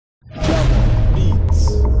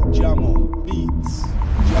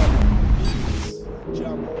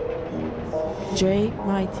J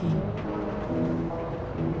Mighty.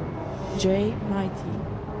 J Mighty.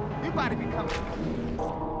 You about to be coming.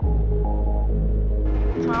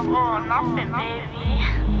 Trouble or nothing, baby.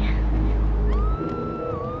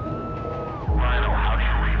 Rhino, how do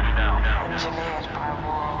you read me now? Engineers by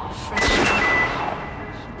war.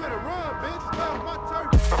 You better run, bitch. That's my turn.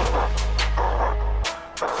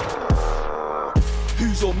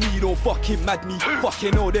 Who's on me, don't fucking mad me.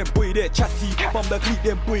 Fucking all them boy, they're chatty. Bum the clique,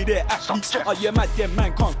 them boy, they're athletes. Are you mad, them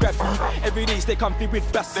man can't grab me. Every day they comfy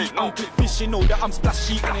with bassy. Unclick fish, you know that I'm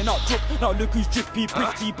splashy. In and out drip, now look who's drippy.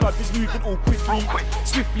 Pretty blood is moving all quickly.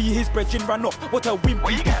 Swiftly his brethren ran off, what a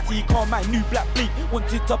wimpy. Catty, call my new black bleak.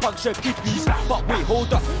 Wanted to puncture kidneys. But wait,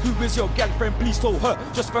 hold up, who is your girlfriend? Please tell her,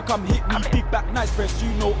 just for come hit me. Big back, nice breast, you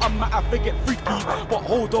know I'm at I forget freaky. But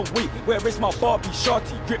hold on, wait, where is my Barbie?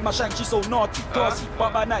 Shorty, grip my shank, she's so naughty. Classy,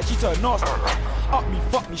 but by night she turn nasty. Up me,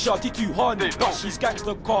 fuck me, shorty too horny. But she's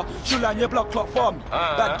gangster car, she'll line your blood clock for me.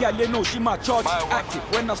 That gal, you know she my charge. Active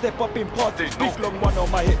when I step up in parties. Big long one on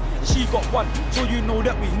my head, she got one, so you know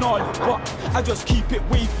that we gnarly. But I just keep it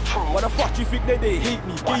wavy. What the fuck you think that they hate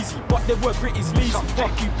me? Gazy, but their work rate is lazy.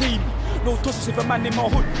 Fuck you, pay me. No tosses if a man in my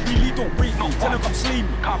hood really don't rate me. Tell them come slay me.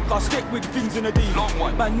 Can't stick with things in a day.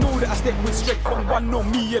 Man know that I step with straight from one. No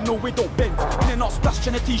me, you know we don't bend. And they're not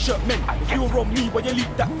splashing a t-shirt men. If you're on me, when you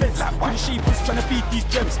leave that fence, when the sheep is trying to feed these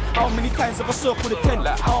gems. How many times have I circled the tent?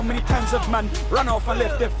 How many times have man run off and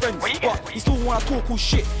left their friends? But you still wanna talk all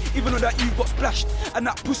shit, even though that you got splashed. And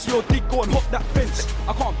that pussy or dick go and hop that fence.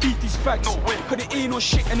 I can't beat these facts, cause it ain't no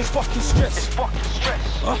shit and it's fucking stress. It's fucking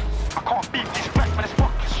stress. I can't beat these facts, man, it's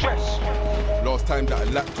fucking stress. Last time that I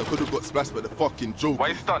lapped, I could've got splashed by the fucking joke. Why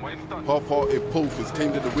it's done? Half-hearted pokers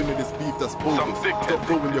came to the win of this beef that's bogus. Stop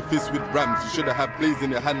throwing your fist with rams, you should've had blaze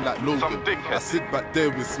in your hand like Logan. I sit back there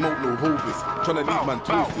with smoke, no hovis, tryna leave man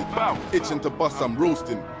toasted. Itching to bust, I'm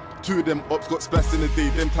roasting. Two of them ops got splashed in a day,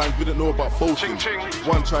 them times we didn't know about boasting.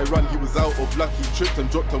 One try run, he was out of luck, he tripped and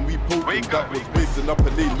dropped and we poked him. That was wasting up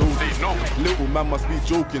and they loaded. Little man must be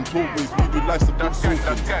joking, always we do life support soaking.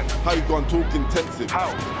 How you gone talking intensive?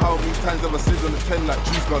 How many times have I slid on the 10 like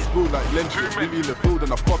juice got spilled like lentils? Really in the field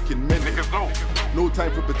and I fucking meant it. No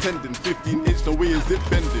time for pretending, 15-inch, no way is it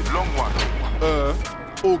bending. Long one.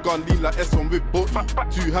 All gone lean like S1 with body.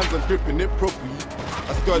 2 hands and gripping it properly.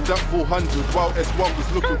 I scored that 400 while S1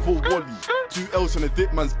 was looking for Wally. 2 L's on a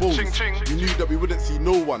dip man's bones. We knew that we wouldn't see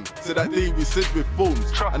no one. So that day we slid with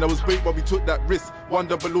phones. And I was bait while we took that risk.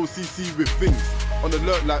 100cc with things. On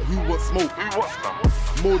alert like who wants smoke? Who wants some?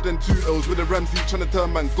 More than 2 L's with a Ramsey trying to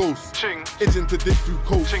turn man ghost. Itching to dip through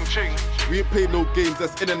coast. We ain't played no games,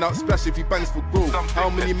 that's in and out splash if he bangs for growth. How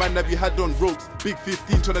many man have you had on ropes? Big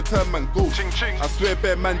 15 trying to turn man ghost. I swear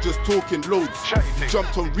bare man just talking loads. You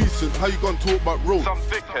jumped on recent, how you gonna talk about road?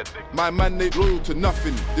 My man ain't loyal to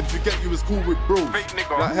nothing. Did forget you was cool with bros.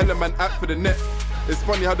 Like hella man act for the net. It's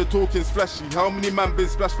funny how the talking's flashy. How many man been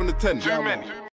splashed from the 10?